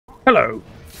Hello,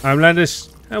 I'm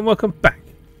Landis, and welcome back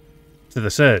to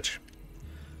the Surge.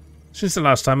 Since the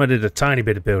last time I did a tiny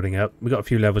bit of building up, we got a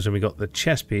few levels and we got the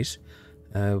chest piece.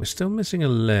 We're still missing a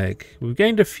leg. We've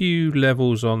gained a few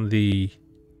levels on the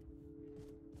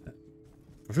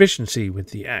proficiency with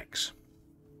the axe.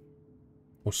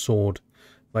 Or sword,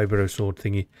 vibro sword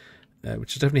thingy,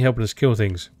 which is definitely helping us kill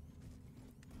things.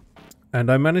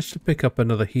 And I managed to pick up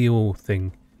another heal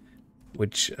thing,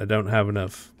 which I don't have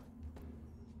enough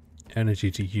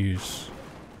energy to use.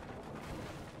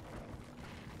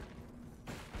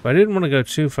 But I didn't want to go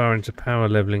too far into power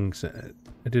leveling, so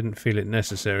I didn't feel it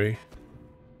necessary.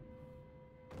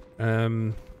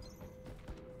 But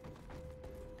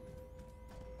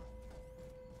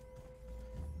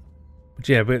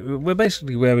yeah, we're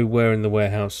basically where we were in the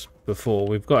warehouse before.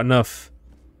 We've got enough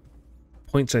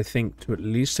points, I think, to at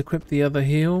least equip the other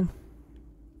heal.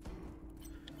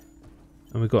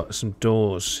 And we've got some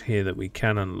doors here that we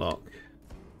can unlock.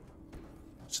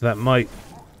 So that might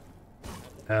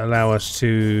allow us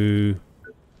to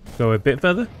go a bit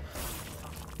further.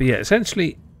 But yeah,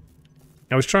 essentially,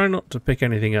 I was trying not to pick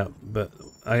anything up, but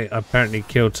I apparently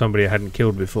killed somebody I hadn't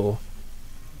killed before.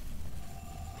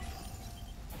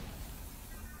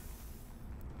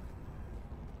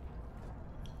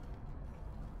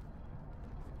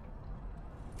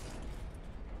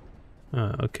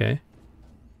 Oh, okay.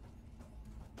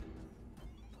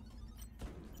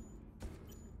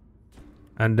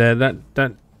 And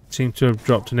that seemed to have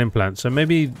dropped an implant, so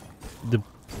maybe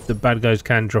the bad guys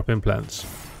can drop implants.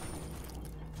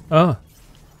 Oh,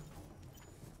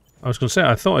 I was going to say,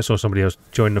 I thought I saw somebody else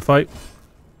join the fight.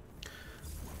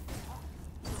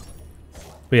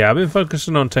 But yeah, I've been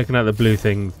focusing on taking out the blue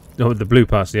thing, or the blue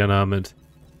parts, the unarmored,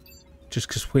 just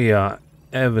because we are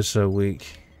ever so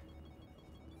weak.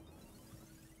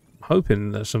 I'm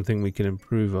hoping that's something we can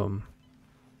improve on.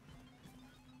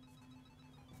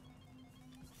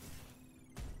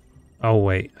 Oh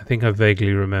wait, I think I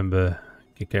vaguely remember.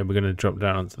 Okay, we're going to drop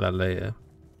down onto that later.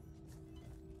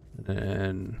 And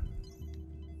then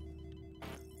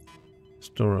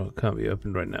store can't be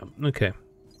opened right now. Okay.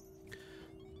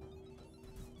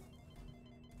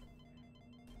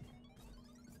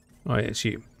 Oh yeah, it's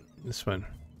you. This one.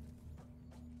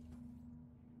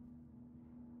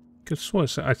 Could swear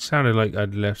it sounded like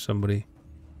I'd left somebody.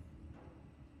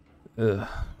 Ugh.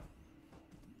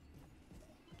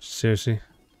 Seriously.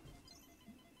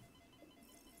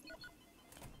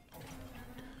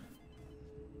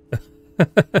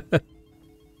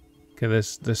 Okay,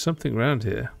 there's something around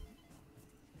here.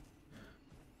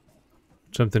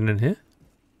 Something in here?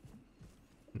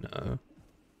 No.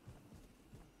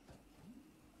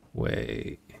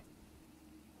 Wait.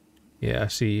 Yeah, I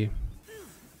see you.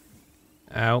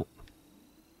 Ow.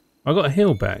 I got a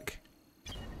heal back.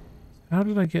 How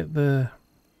did I get the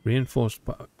reinforced?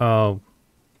 Oh.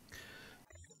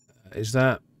 Is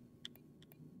that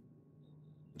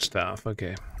staff?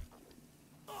 Okay.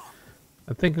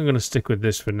 I think I'm going to stick with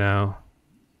this for now.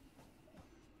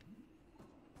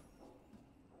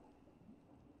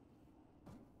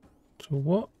 So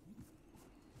what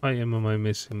item am I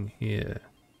missing here?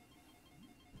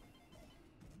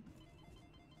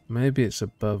 Maybe it's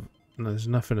above. No, there's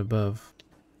nothing above.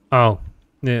 Oh,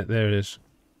 yeah, there it is.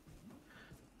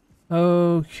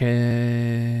 Okay.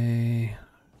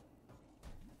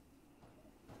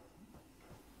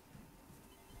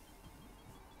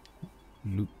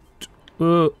 Loot.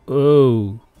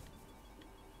 Oh.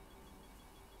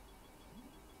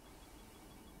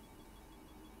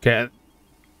 Okay.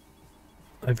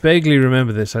 I vaguely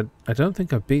remember this. I don't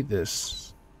think I beat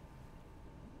this.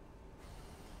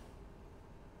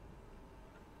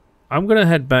 I'm gonna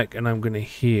head back and I'm gonna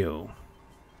heal.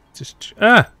 Let's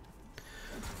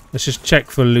just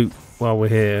check for loot while we're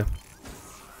here.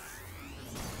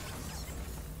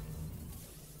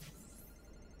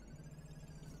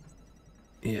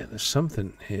 Yeah, there's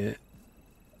something here.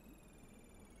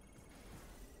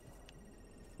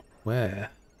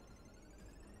 Where?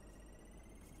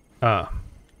 Ah.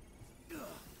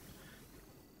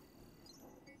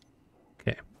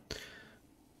 Okay.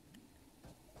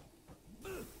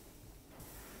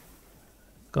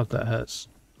 God, that hurts.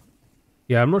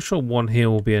 Yeah, I'm not sure one heal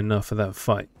will be enough for that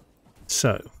fight.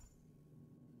 So,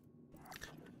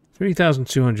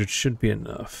 3,200 should be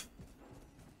enough.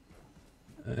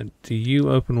 Do you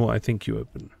open what I think you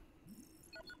open?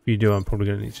 If you do, I'm probably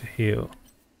going to need to heal.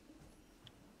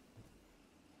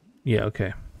 Yeah,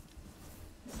 okay.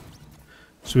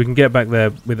 So we can get back there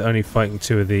with only fighting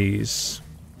 2 of these.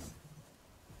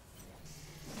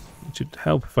 It should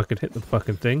help if I could hit the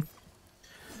fucking thing.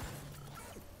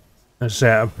 As I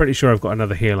say, I'm pretty sure I've got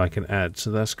another heal I can add,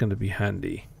 so that's going to be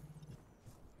handy.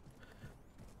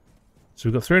 So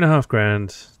we've got 3.5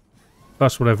 grand,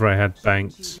 plus whatever I had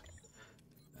banked.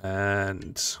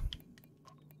 And...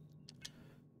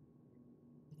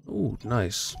 oh,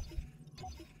 nice.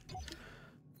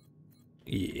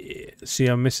 Yeah, see,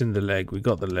 I'm missing the leg. We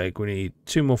got the leg. We need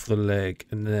 2 more for the leg.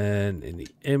 And then in the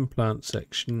implant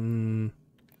section...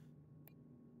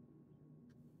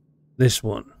 this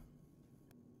one.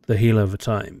 The heal over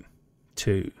time.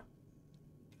 2.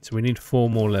 So we need 4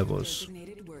 more levels.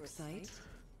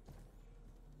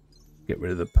 Get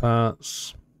rid of the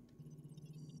parts.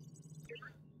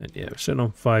 And yeah, we're sitting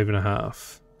on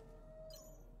 5.5.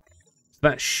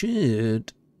 That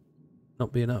should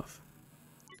not be enough.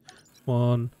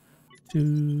 1,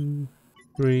 2,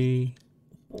 3,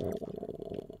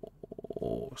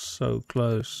 4. So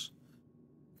close.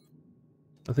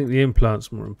 I think the implant's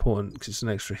more important because it's an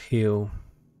extra heal.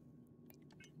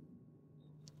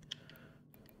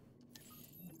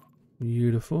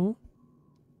 Beautiful.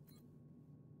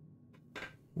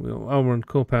 We're on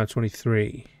core power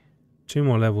 23. 2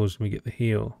 more levels and we get the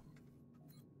heal.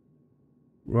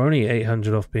 We're only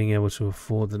 800 off being able to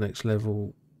afford the next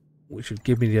level, which would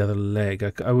give me the other leg.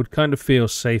 I would kind of feel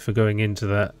safer going into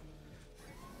that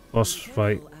boss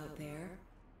fight.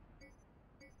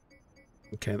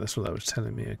 Okay, that's what that was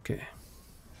telling me. Okay,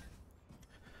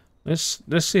 let's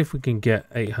see if we can get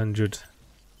 800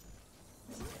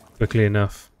 quickly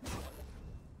enough.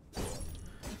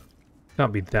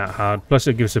 Can't be that hard. Plus,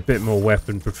 it gives a bit more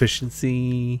weapon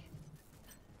proficiency,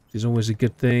 which is always a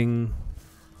good thing.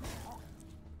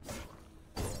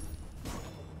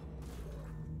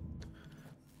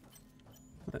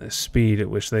 The speed at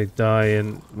which they die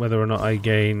and whether or not I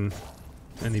gain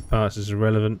any parts is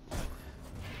irrelevant.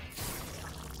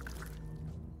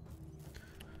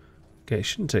 Okay, it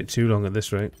shouldn't take too long at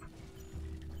this rate.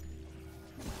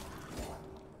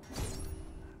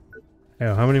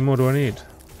 Hell, how many more do I need?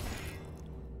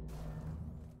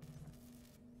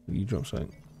 You drop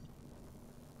something.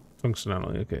 Tungsten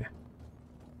alloy, okay.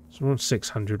 So we're on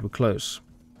 600, we're close.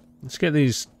 Let's get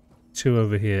these 2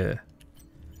 over here.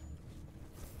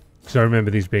 Because I remember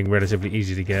these being relatively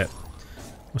easy to get.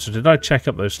 Also, did I check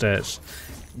up those stairs?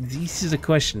 These are the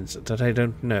questions that I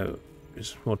don't know.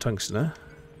 Is more tungsten, huh?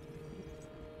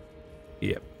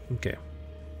 Yep, okay.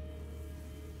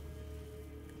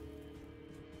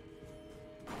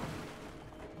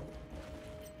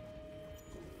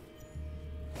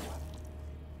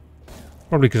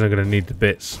 Probably because I'm going to need the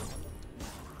bits.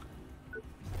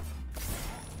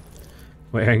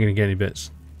 Wait, I ain't going to get any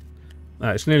bits.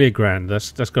 It's nearly $1 grand.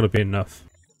 That's got to be enough.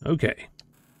 Okay.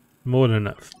 More than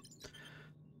enough.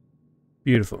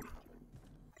 Beautiful.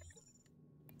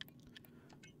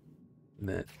 And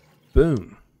then,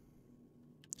 boom.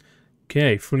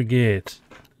 Okay, fully geared.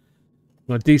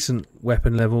 Got a decent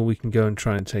weapon level. We can go and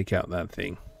try and take out that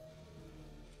thing.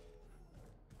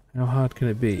 How hard can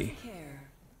it be?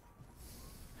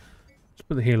 Let's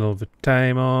put the heal over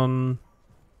time on.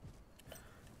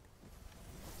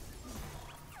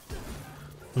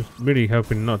 I was really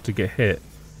hoping not to get hit.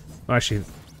 Actually,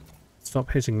 stop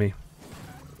hitting me.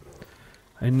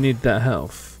 I need that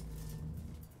health.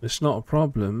 It's not a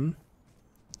problem,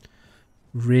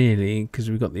 really, because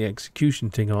we've got the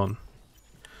execution thing on.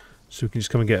 So we can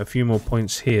just come and get a few more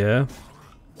points here.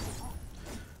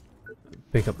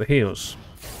 Pick up the heals.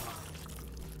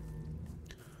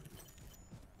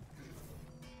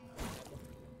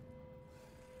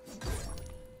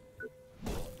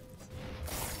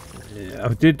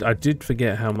 Yeah, I did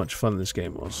forget how much fun this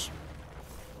game was.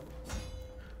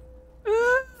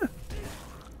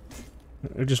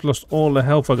 I just lost all the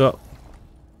health I got.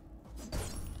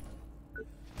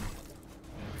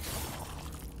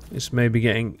 This may be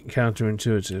getting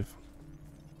counterintuitive.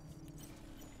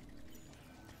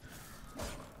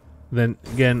 Then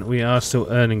again, we are still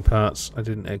earning parts I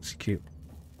didn't execute.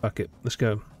 Fuck it, let's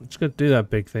go. Let's go do that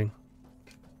big thing.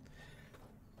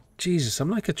 Jesus,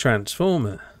 I'm like a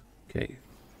transformer. Okay,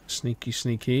 sneaky,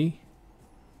 sneaky.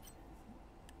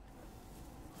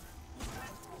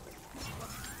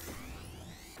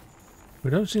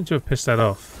 We don't seem to have pissed that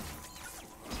off.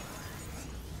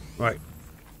 Right.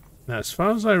 Now, as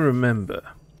far as I remember,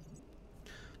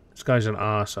 this guy's an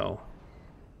arsehole.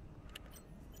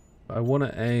 I want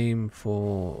to aim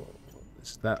for...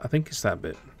 is that? I think it's that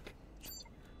bit.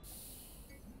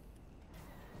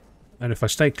 And if I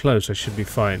stay close, I should be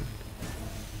fine.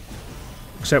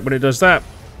 Except when it does that.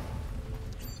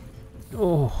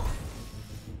 Oh.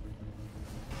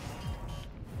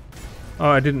 Oh,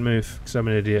 I didn't move because I'm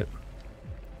an idiot.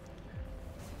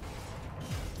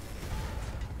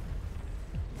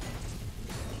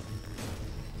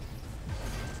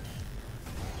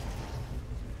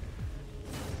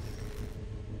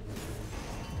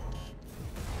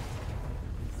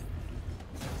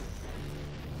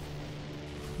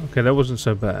 Okay, that wasn't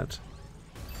so bad.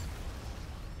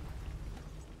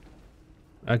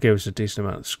 That gave us a decent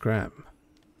amount of scrap.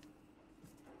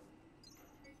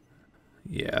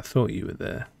 Yeah, I thought you were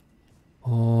there.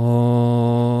 Oh,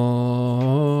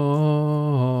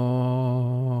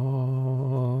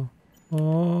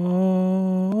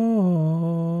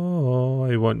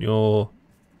 I want your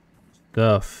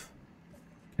stuff.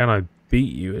 Can I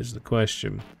beat you is the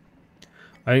question.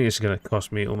 I think it's going to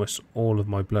cost me almost all of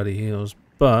my bloody heals,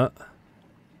 but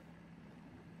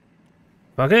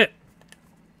fuck it.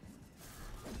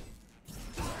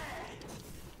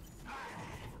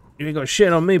 You ain't got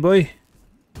shit on me, boy.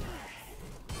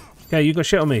 Okay, you got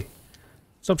shit on me.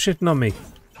 Stop shitting on me.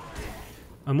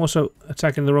 I'm also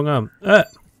attacking the wrong arm.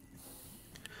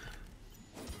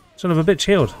 Son of a bitch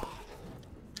healed.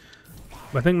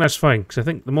 But I think that's fine, because I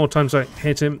think the more times I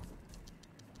hit him...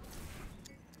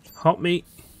 Hot me.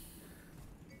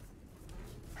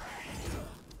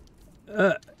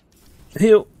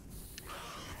 Heal.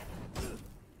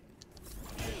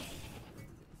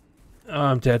 Oh,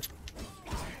 I'm dead.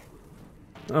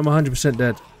 I'm 100%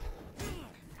 dead.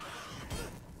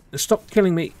 Stop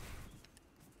killing me.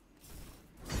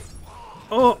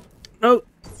 Oh, no.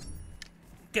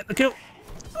 Get the kill.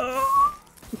 Oh,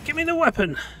 give me the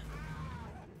weapon.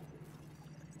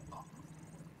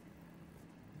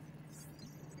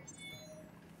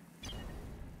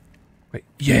 Wait,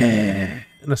 yeah.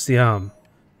 That's the arm.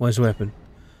 Where's the weapon?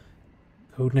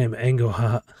 Codename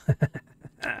Engelhart.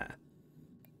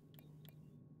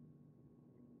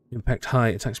 Impact high,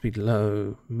 attack speed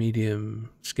low, medium,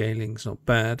 scaling's not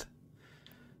bad.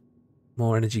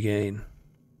 More energy gain.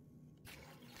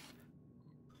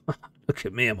 Look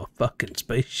at me, I'm a fucking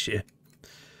spaceship.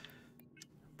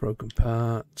 Broken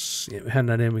parts. Yeah, we hand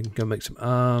that in, we can go make some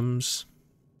arms.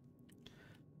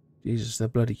 Jesus, they're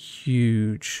bloody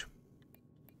huge.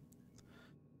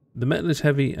 The metal is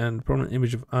heavy and a prominent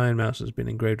image of Iron Mouse has been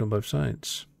engraved on both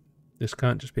sides. This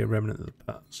can't just be a remnant of the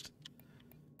past.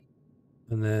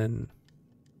 And then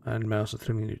Iron Mouse, a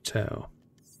thrilling new tale.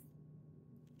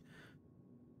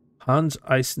 Hans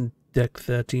Eisen Deck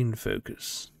 13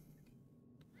 focus.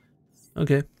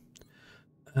 Okay.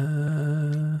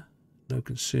 No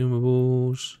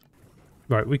consumables.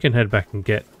 Right, we can head back and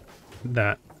get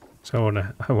that. So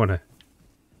I wanna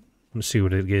see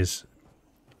what it is.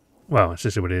 Well, let's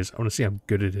just see what it is. I wanna see how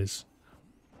good it is.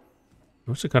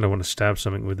 I also kinda wanna stab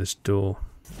something with this door.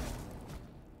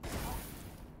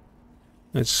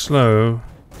 It's slow,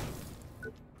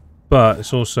 but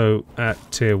it's also at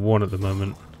tier 1 at the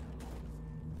moment.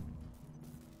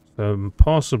 So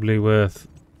possibly worth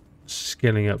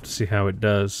scaling up to see how it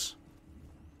does.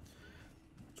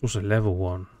 It's also level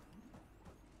 1.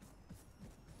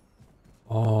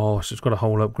 Oh, so it's got a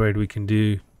whole upgrade we can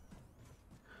do.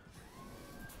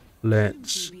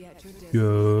 Let's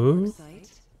go.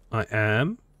 I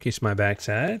am. Kiss my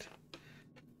backside.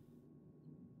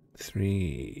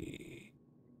 3.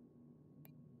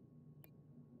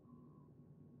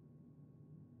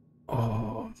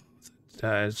 Oh,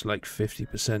 that is like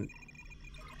 50%.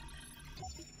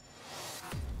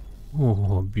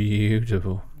 Oh,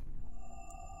 beautiful.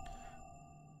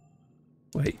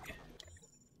 Wait.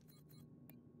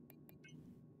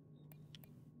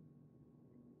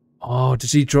 Oh,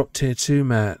 does he drop tier 2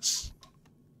 mats?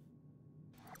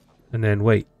 And then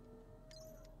wait.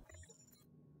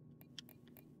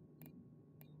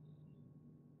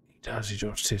 He does, he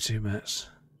drops tier 2 mats.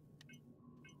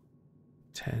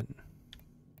 10.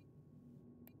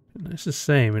 It's the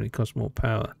same and it costs more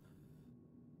power.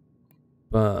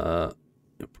 But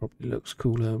it probably looks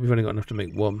cooler. We've only got enough to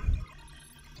make 1.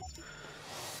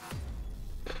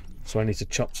 So I need to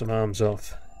chop some arms off.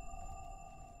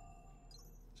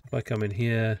 So if I come in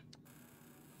here.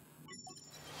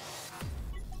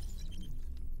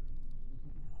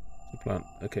 Implant.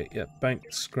 Okay, yeah. Bank,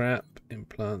 scrap,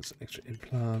 implants, extra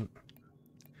implant.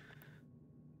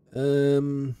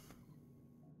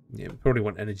 Yeah, we probably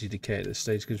want energy decay at this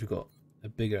stage because we've got a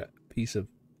bigger piece of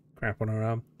crap on our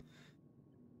arm.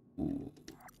 Ooh.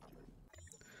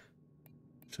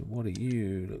 So what do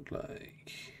you look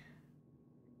like?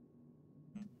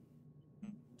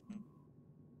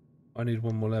 I need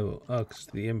 1 more level. Oh, because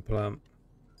the implant.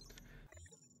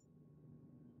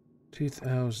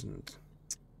 2000.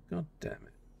 God damn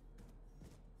it.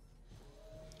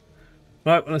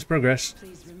 Right, well, let's progress.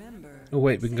 Oh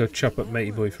wait, we can go chop up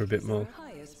Matey Boy for a bit more.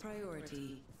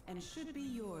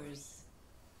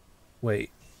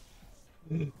 Wait.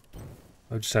 I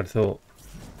just had a thought.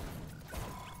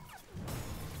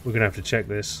 We're gonna have to check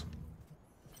this.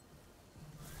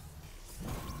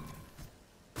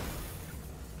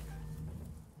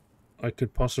 I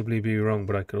could possibly be wrong,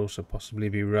 but I could also possibly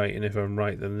be right. And if I'm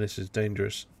right, then this is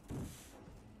dangerous.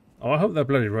 Oh, I hope that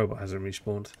bloody robot hasn't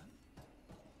respawned.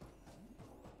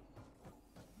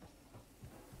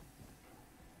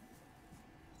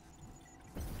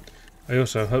 I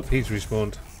also hope he's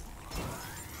respawned.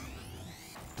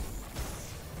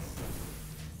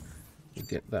 You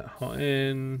get that hot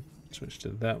in. Switch to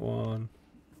that one.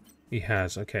 He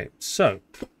has. Okay, so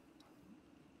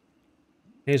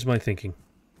here's my thinking.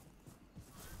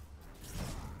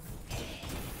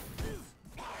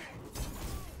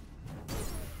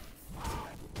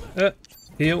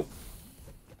 Heal.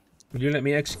 Will you let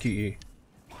me execute you?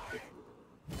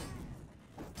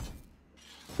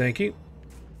 Thank you.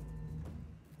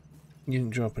 You didn't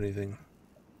drop anything.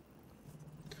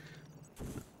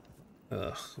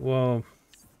 Ugh. Well,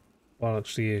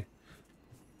 bollocks to you.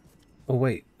 Oh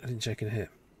wait, I didn't check in here.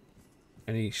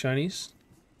 Any shinies?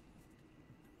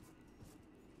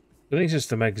 I think it's just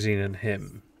the magazine and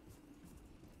him.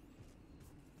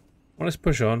 Well, let's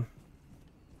push on.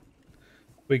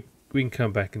 We can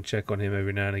come back and check on him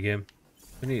every now and again.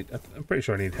 I'm pretty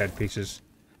sure I need head pieces.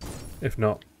 If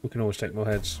not, we can always take more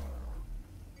heads.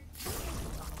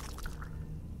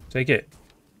 Take it.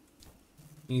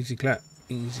 Easy clap.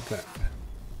 Easy clap.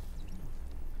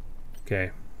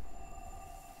 Okay.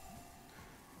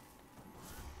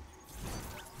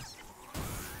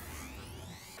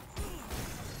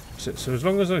 So as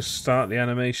long as I start the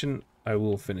animation, I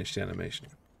will finish the animation.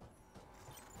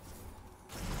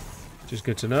 Which is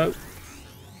good to know.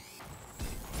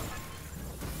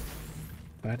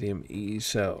 Badium E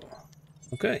cell.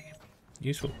 Okay.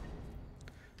 Useful.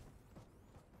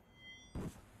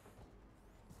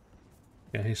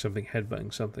 Yeah, here's something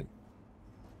headbutting something.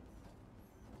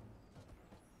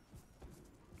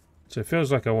 So it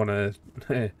feels like I want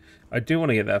to... I do want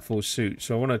to get that full suit,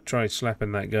 so I want to try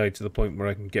slapping that guy to the point where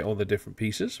I can get all the different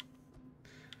pieces.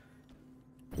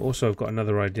 Also, I've got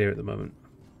another idea at the moment.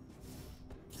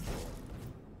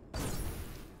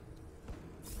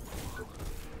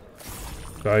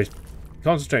 Guys,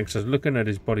 concentrate, because I was looking at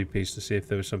his body piece to see if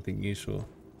there was something useful.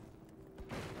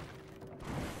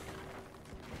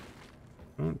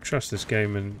 I don't trust this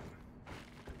game and...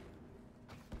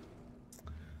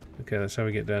 Okay, that's how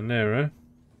we get down there, right?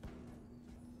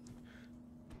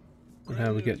 And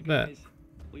how we get that.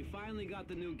 We finally got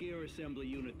the new gear assembly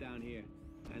unit down here.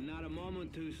 And not a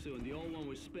moment too soon. The old one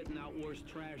was spitting out worse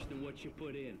trash than what you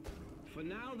put in. For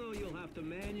now, though, you'll have to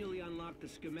manually unlock the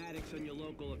schematics on your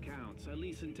local accounts, at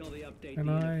least until they update the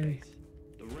interface.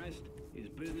 The rest is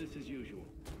business as usual.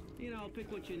 You know,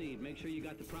 pick what you need. Make sure you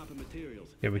got the proper materials.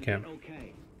 Yeah, we can.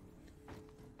 Okay.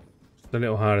 It's a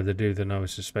little harder to do than I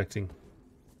was suspecting.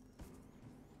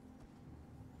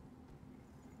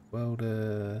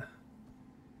 Welder...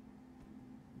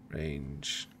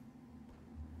 range.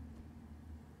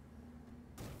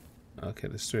 Okay,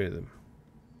 there's 3 of them.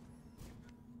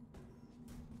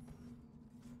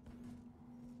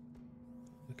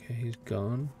 Okay, he's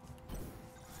gone.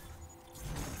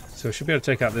 So I should be able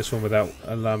to take out this one without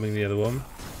alarming the other one.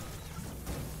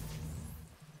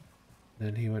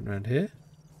 Then he went around here.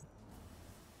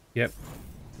 Yep.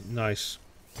 Nice.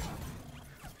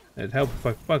 It'd help if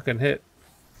I fucking hit.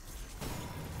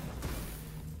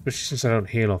 Especially since I don't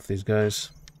heal off these guys.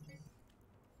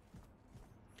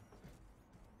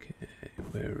 Okay,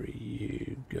 where are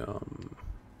you gone?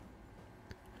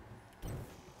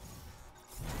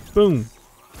 Boom!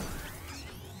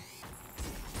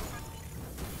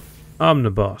 I'm the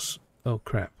boss. Oh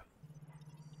crap.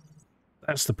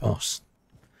 That's the boss.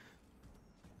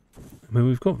 I mean,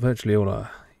 we've got virtually all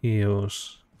our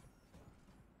heals.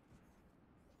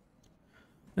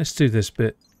 Let's do this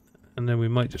bit. And then we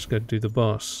might just go do the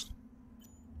boss.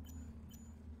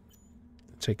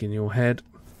 Taking your head.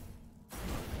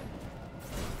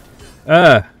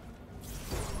 Ah!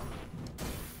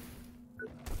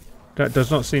 That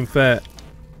does not seem fair.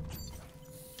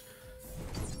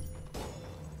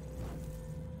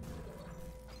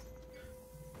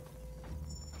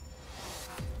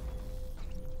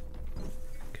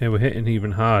 Okay, we're hitting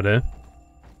even harder.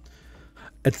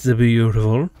 It's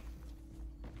beautiful.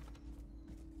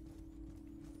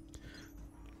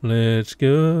 Let's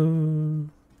go.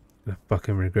 I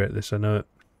fucking regret this, I know it.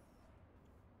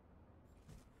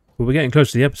 Well, we're getting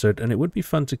close to the episode, and it would be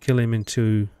fun to kill him in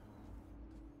two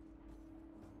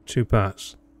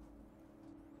parts.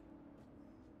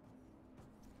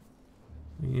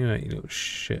 You ain't, you little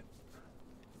shit.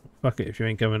 Fuck it, if you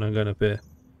ain't coming, I'm going up here.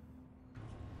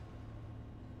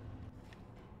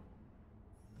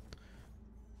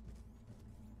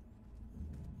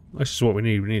 This is what we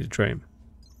need. We need to train.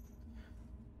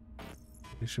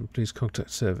 Please contact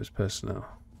service personnel.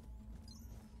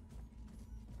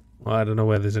 Well, I don't know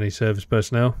whether there's any service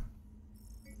personnel.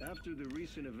 After the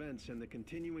recent events and the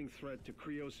continuing threat to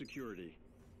CREO security,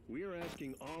 we are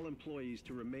asking all employees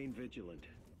to remain vigilant.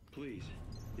 Please,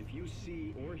 if you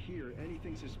see or hear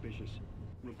anything suspicious,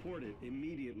 report it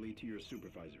immediately to your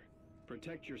supervisor.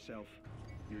 Protect yourself,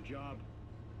 your job,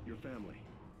 your family.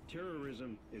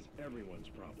 Terrorism is everyone's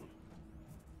problem.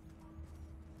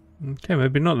 Okay,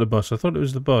 maybe not the boss. I thought it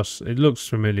was the boss. It looks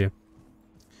familiar.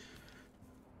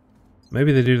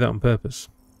 Maybe they do that on purpose.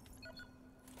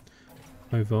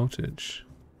 High voltage.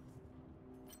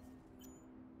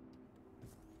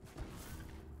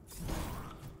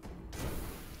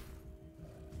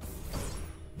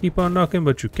 Keep on knocking,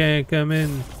 but you can't come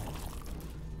in.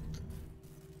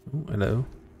 Oh, hello.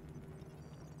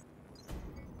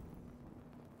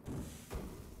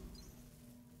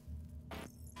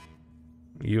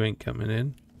 You ain't coming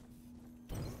in.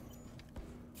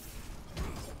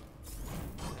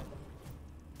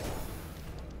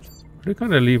 I do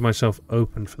kind of leave myself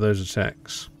open for those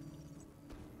attacks.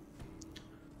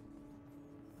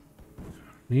 I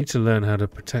need to learn how to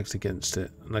protect against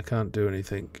it, and I can't do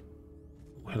anything.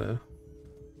 Hello.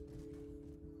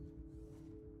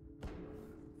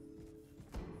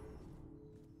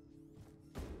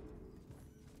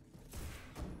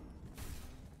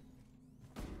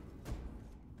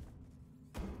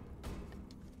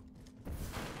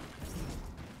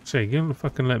 So you gonna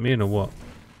fucking let me in or what?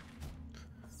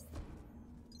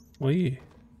 What are you?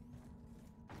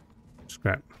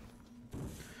 Scrap.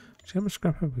 See how much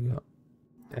scrap have we got?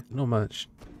 Yeah, not much.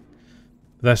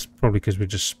 That's probably because we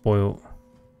just spoiled.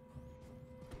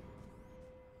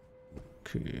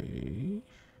 Okay.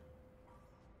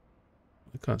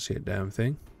 I can't see a damn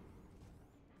thing.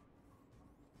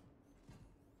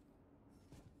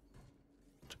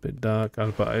 It's a bit dark,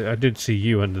 but I did see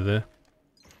you under there.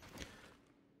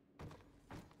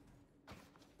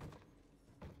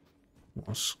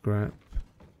 More scrap.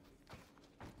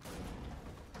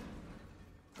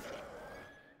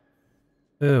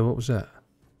 Oh, what was that?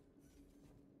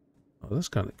 Oh, that's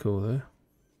kind of cool though.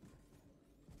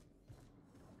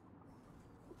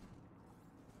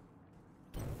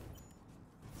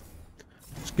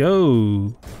 Let's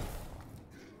go.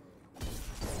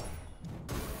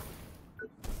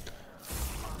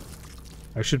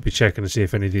 I should be checking to see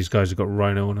if any of these guys have got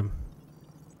rhino on them.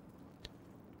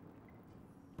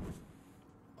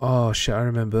 Oh shit, I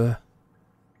remember.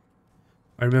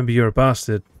 I remember you're a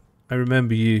bastard. I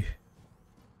remember you.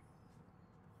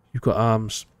 You've got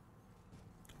arms.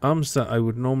 Arms that I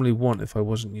would normally want if I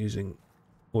wasn't using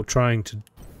or trying to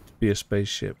be a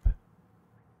spaceship.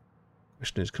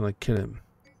 Question is, can I kill him?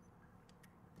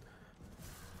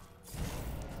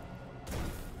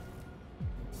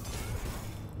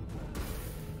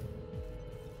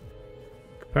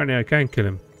 Apparently I can kill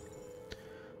him.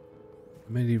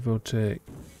 Medieval tech.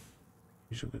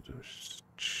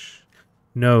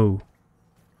 No.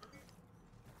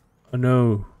 Oh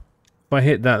no. If I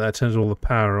hit that, that turns all the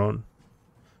power on.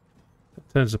 That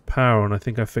turns the power on. I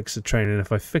think I fixed the train. And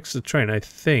if I fix the train, I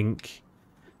think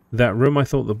that room I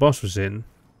thought the boss was in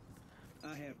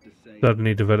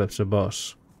suddenly develops a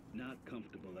boss. Not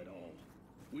comfortable at all.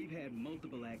 We've had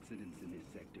multiple accidents in this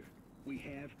sector. We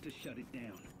have to shut it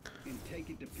down and take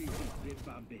it to pieces bit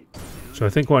by bit. So I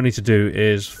think what I need to do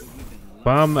is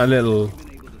farm a little.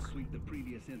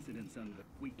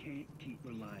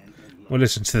 We'll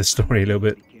listen to the story a little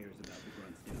bit.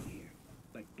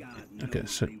 Okay,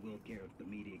 so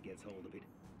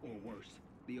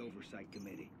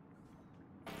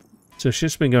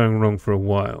shit's been going wrong for a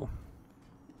while.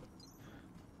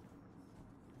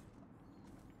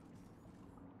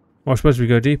 Well, I suppose we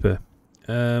go deeper.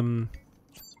 But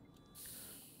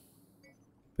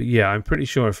yeah, I'm pretty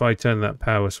sure if I turn that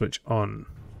power switch on.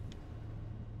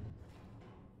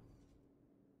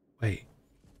 Wait.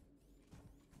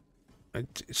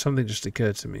 Something just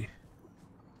occurred to me.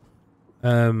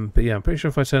 But yeah, I'm pretty sure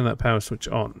if I turn that power switch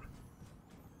on,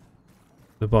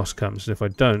 the boss comes. And if I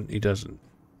don't, he doesn't.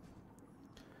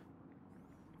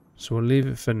 So we'll leave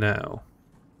it for now.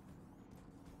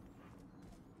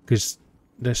 Because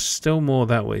there's still more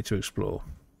that way to explore.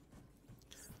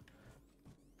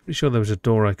 Pretty sure there was a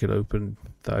door I could open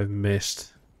that I've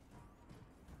missed.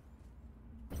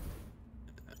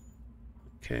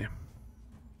 Okay.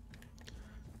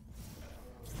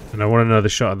 And I want another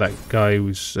shot of that guy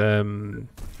who's, I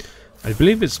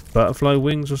believe it's butterfly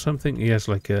wings or something. He has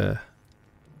like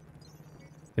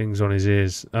things on his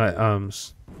ears,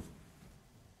 arms.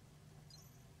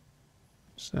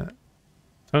 What's that?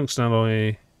 Tungsten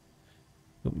alloy.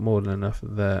 Got more than enough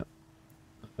of that.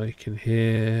 I can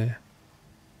hear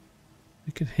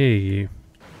you.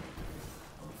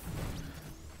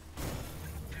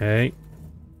 Okay.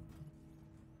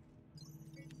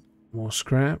 More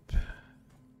scrap.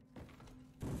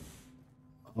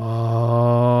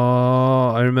 Oh,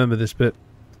 I remember this bit.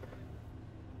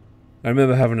 I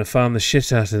remember having to farm the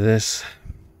shit out of this.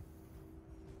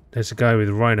 There's a guy with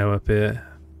a rhino up here.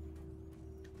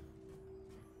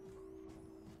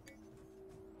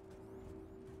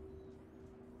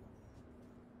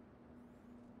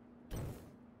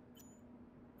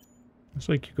 Looks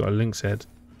like you've got a lynx head.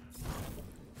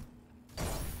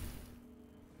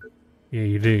 Yeah,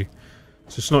 you do.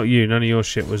 So it's not you. None of your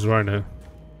shit was rhino.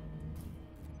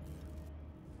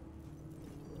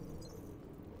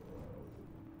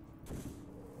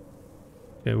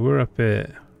 Yeah, we're up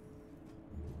here.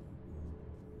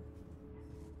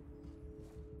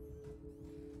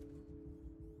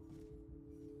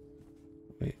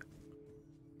 Wait.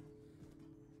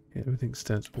 Yeah, everything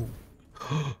stands.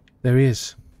 Oh, there he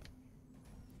is.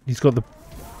 He's got the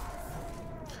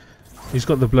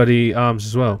bloody arms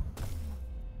as well.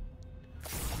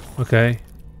 Okay.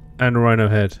 And a rhino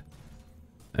head.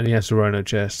 And he has a rhino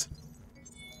chest.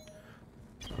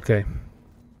 Okay.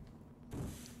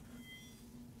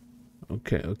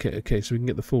 Okay, so we can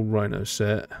get the full rhino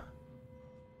set.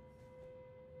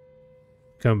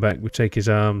 Come back, we take his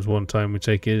arms one time, we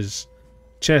take his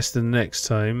chest the next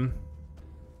time.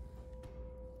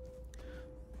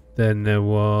 Then there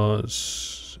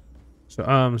was... So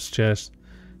arms, chest.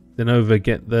 Then over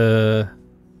get the...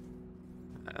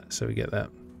 So we get that.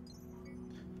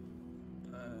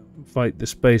 Fight the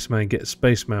spaceman, get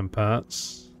spaceman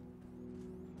parts.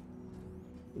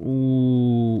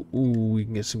 Ooh, we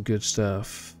can get some good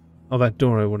stuff. Oh, that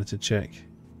door I wanted to check.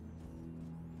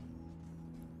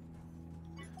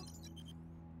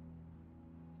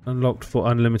 Unlocked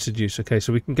for unlimited use. Okay,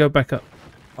 so we can go back up.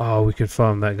 Oh, we can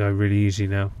farm that guy really easy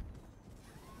now.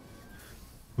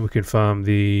 We can farm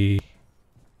the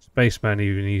spaceman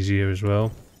even easier as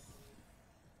well.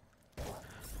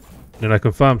 And I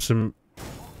can farm some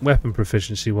weapon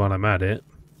proficiency while I'm at it.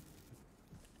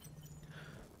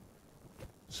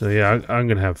 So yeah, I'm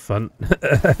going to have fun.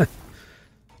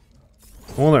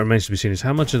 All that remains to be seen is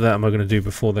how much of that am I going to do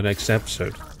before the next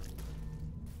episode?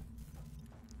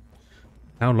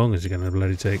 How long is it going to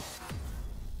bloody take?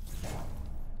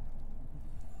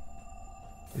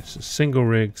 It's a single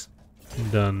rig.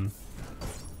 Done.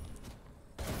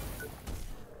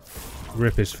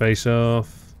 Rip his face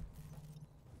off.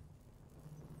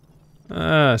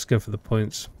 Let's go for the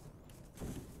points.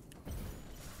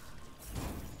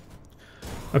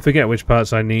 I forget which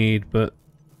parts I need, but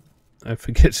I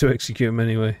forget to execute them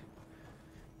anyway.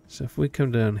 So if we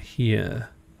come down here...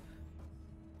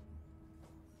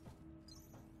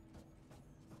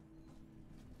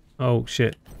 Oh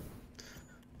shit.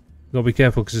 Gotta be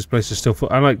careful because this place is still full.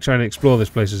 I like trying to explore this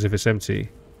place as if it's empty.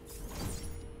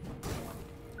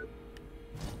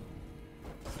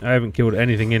 I haven't killed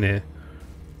anything in here.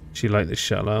 She like this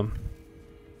shut alarm.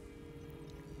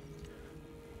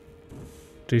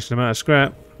 Decent amount of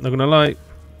scrap, not gonna lie.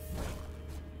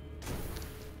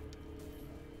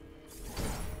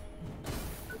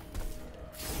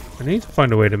 I need to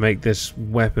find a way to make this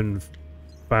weapon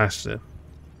faster.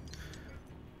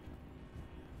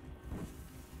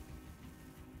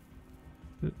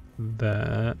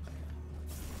 That.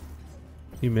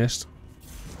 You missed.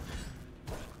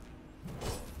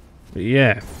 But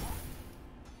yeah.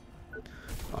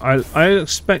 I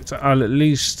expect I'll at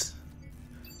least...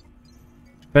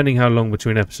 Depending how long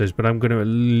between episodes, but I'm going to at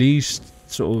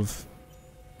least sort of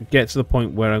get to the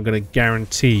point where I'm going to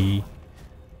guarantee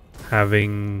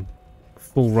having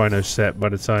full rhino set by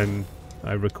the time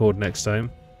I record next time.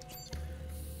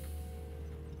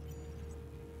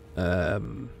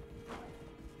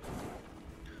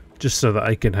 Just so that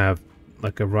I can have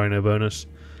like a rhino bonus.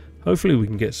 Hopefully we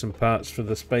can get some parts for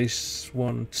the space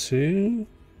one too.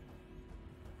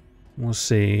 We'll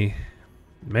see.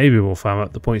 Maybe we'll farm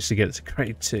up the points to get to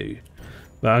grade 2.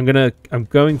 But I'm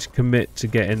going to commit to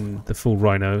getting the full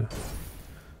rhino.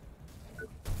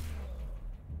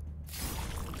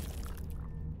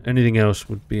 Anything else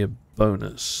would be a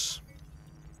bonus.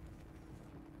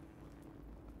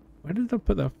 Where did I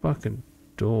put that fucking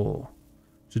door?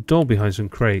 There's a door behind some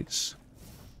crates.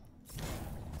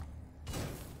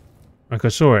 Like I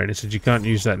saw it and it said you can't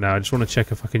use that now. I just want to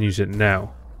check if I can use it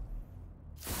now.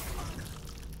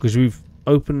 Because we've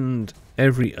opened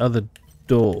every other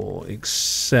door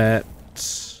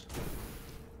except...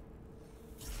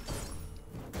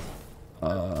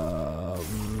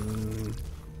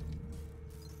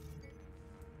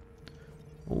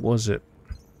 what was it?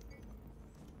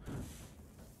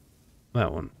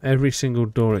 That one. Every single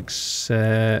door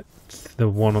except the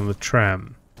one on the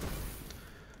tram.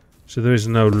 So there is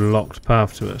no locked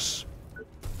path to us.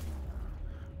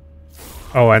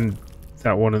 Oh, and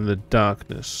that one in the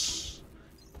darkness.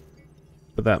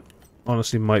 But that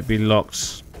honestly might be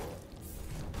locked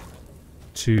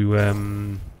to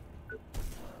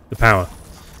the power.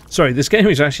 Sorry, this game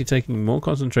is actually taking more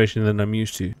concentration than I'm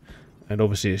used to. And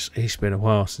obviously it's been a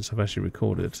while since I've actually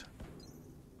recorded.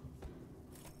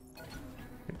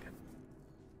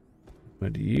 Where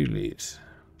do you lead?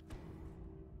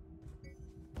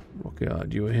 Rocket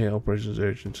Yard, you were here. Operations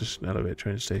urgent. Just an elevator,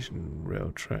 train station,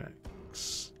 rail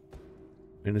tracks.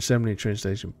 An assembly train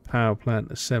station, power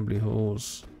plant, assembly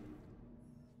halls.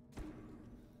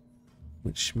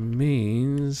 Which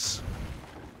means...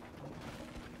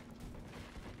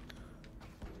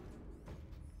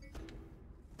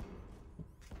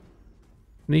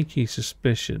 sneaky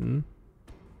suspicion.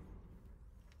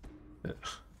 Ugh.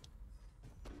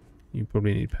 You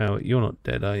probably need power. You're not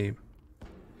dead, are you?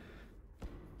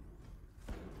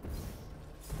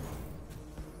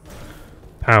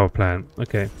 Power plant.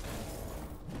 Okay.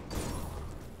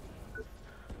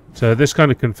 So this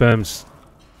kind of confirms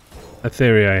a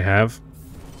theory I have,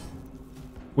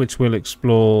 which we'll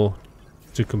explore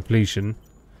to completion.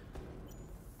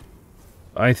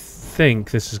 I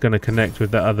think this is going to connect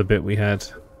with that other bit we had.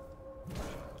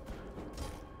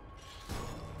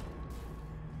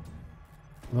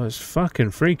 Well, it's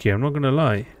fucking freaky, I'm not going to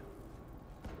lie.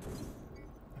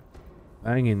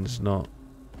 Banging's not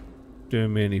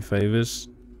doing me any favours.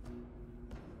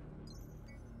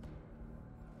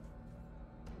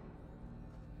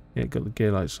 Yeah, got the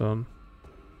gear lights on.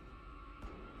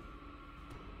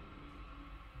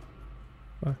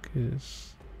 Fuck is...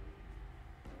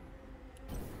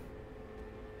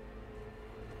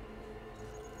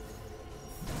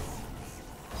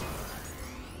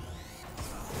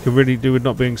 could really do with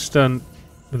not being stunned,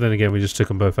 but then again we just took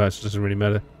them both out, so it doesn't really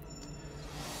matter.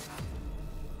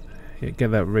 Yeah,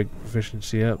 get that rig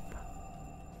proficiency up.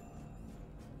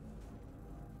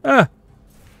 Ah!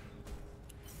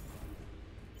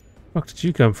 Where did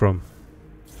you come from?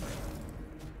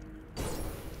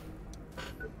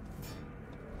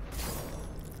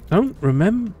 Don't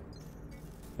remember.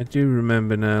 I do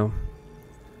remember now.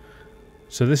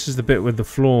 So this is the bit with the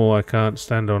floor I can't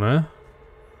stand on, huh?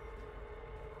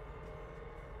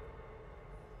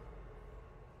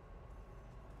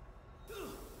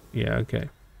 Yeah, okay.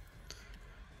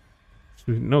 So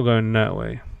we're not going that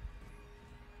way.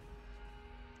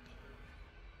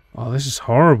 Oh, this is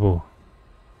horrible.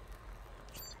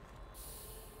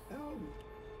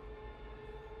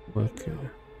 Okay.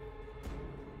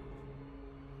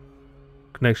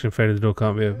 Connection failed. The door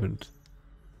can't be opened.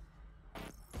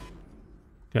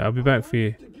 Yeah, I'll be back for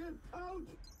you.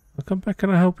 I'll come back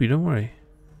and I'll help you, don't worry.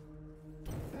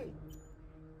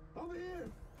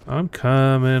 I'm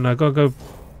coming. I gotta go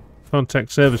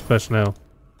contact service personnel.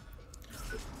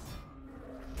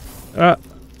 Ah!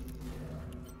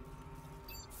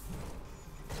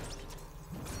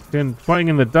 Again, fighting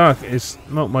in the dark is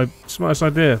not my smartest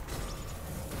idea.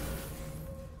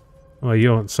 Oh,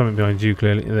 you want something behind you,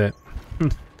 clearly, there.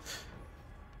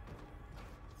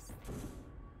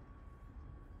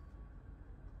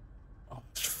 Oh,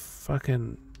 it's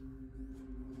fucking...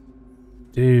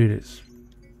 dude, it's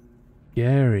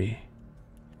scary.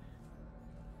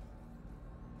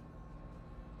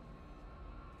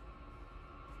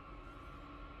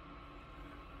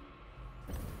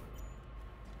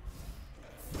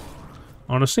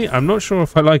 Honestly, I'm not sure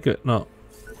if I like it or not.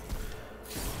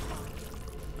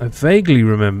 I vaguely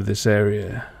remember this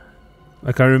area.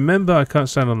 Like, I remember I can't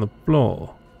stand on the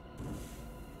floor.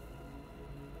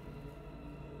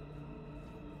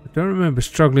 I don't remember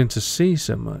struggling to see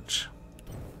so much.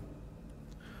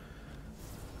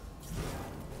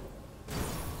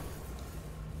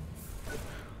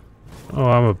 Oh,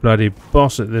 I'm a bloody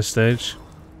boss at this stage.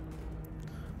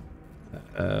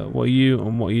 What are you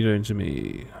and what are you doing to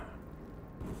me?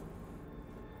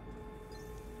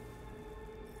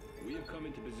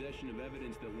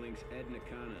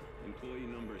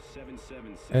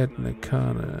 Edna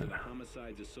Kana.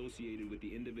 Homicides associated with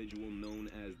the individual known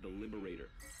as the Liberator.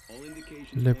 All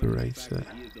indications Liberator.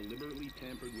 he has deliberately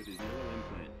tampered with his neural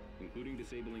implant, including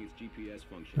disabling its GPS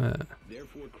function.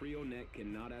 Therefore, CREO Net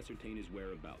cannot ascertain his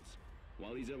whereabouts.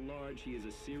 While he's at large, he is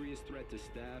a serious threat to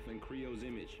staff and CREO's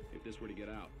image. If this were to get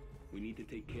out, we need to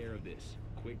take care of this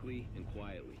quickly and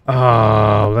quietly.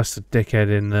 Oh, that's the dickhead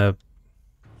in the...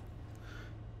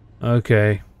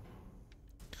 Okay.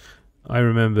 I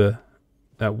remember.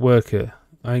 That worker.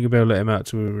 I ain't gonna be able to let him out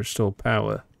till we restore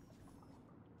power.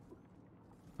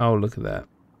 Oh, look at that.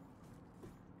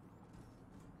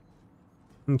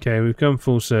 Okay, we've come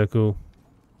full circle.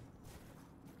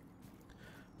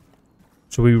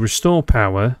 So we restore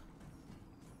power.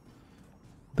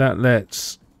 That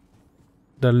lets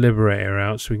the Liberator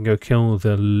out, so we can go kill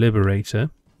the Liberator.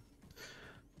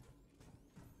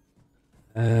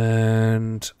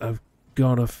 And I've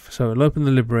got a... So I'll open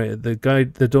the Liberator.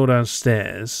 The door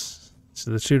downstairs.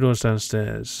 So the 2 doors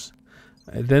downstairs.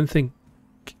 I then think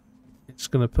it's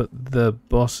going to put the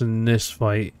boss in this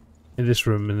fight in this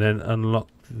room and then unlock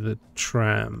the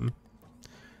tram.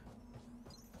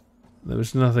 There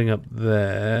was nothing up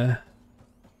there.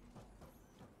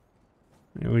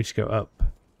 We just go up.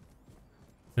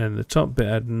 And the top bit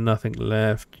had nothing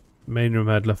left. Main room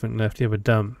had nothing left. Yeah, but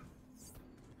dumb.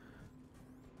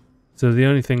 So the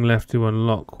only thing left to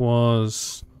unlock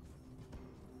is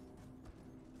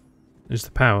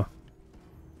the power.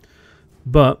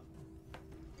 But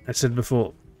I said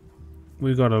before,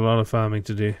 we've got a lot of farming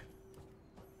to do.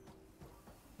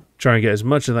 Try and get as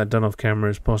much of that done off camera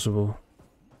as possible.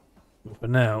 But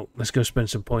now, let's go spend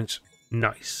some points.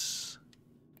 Nice.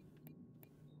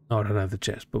 Oh, I don't have the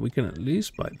chest, but we can at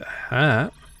least buy the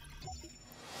hat.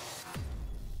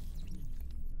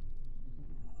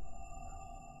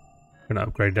 I'm going to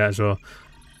upgrade that as well.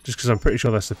 Just because I'm pretty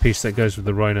sure that's the piece that goes with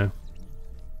the rhino.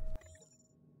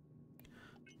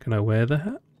 Can I wear the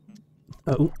hat?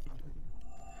 Oh.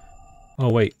 Oh,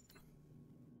 wait.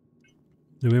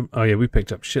 Oh, yeah, we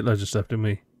picked up shitloads of stuff, didn't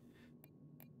we?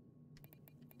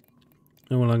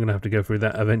 Oh, well, I'm going to have to go through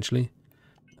that eventually.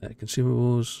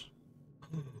 Consumables.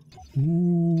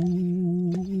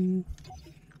 Ooh.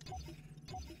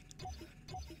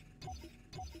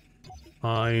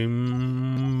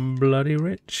 I'm bloody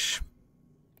rich.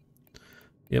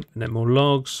 Yep, and then more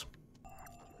logs.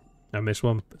 I missed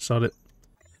one, but solid.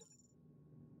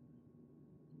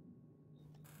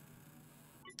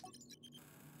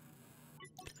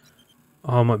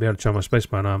 Oh, I might be able to try my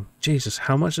spaceman arm. Jesus,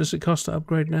 how much does it cost to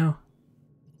upgrade now?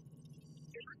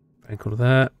 Bank all of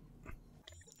that.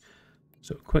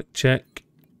 So, quick check.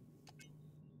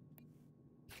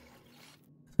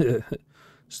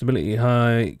 Stability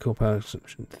high, core power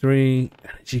consumption 3,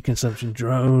 energy consumption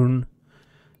drone.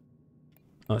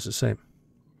 Oh, it's the same.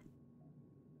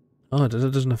 Oh, it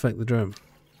doesn't affect the drone.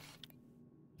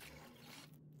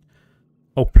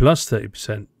 Oh, plus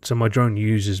 30%. So my drone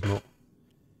uses more.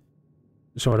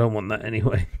 So I don't want that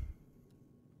anyway.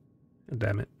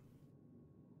 Damn it.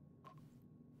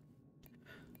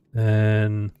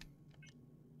 Then...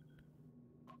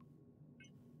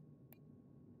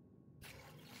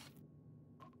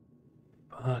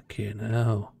 Fucking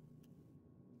hell.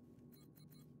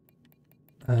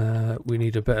 We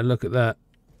need a better look at that.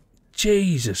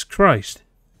 Jesus Christ.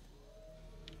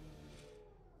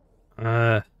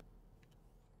 I'm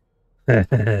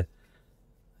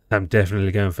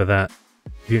definitely going for that.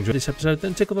 If you enjoyed this episode,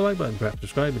 then tickle the like button, perhaps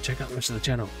subscribe, and check out the rest of the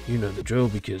channel. You know the drill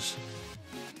because,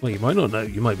 well, you might not know,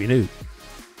 you might be new.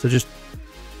 So just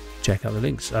check out the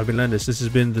links. I've been Landis, this has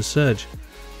been The Surge.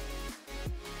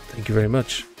 Thank you very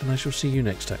much, and I shall see you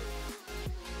next time.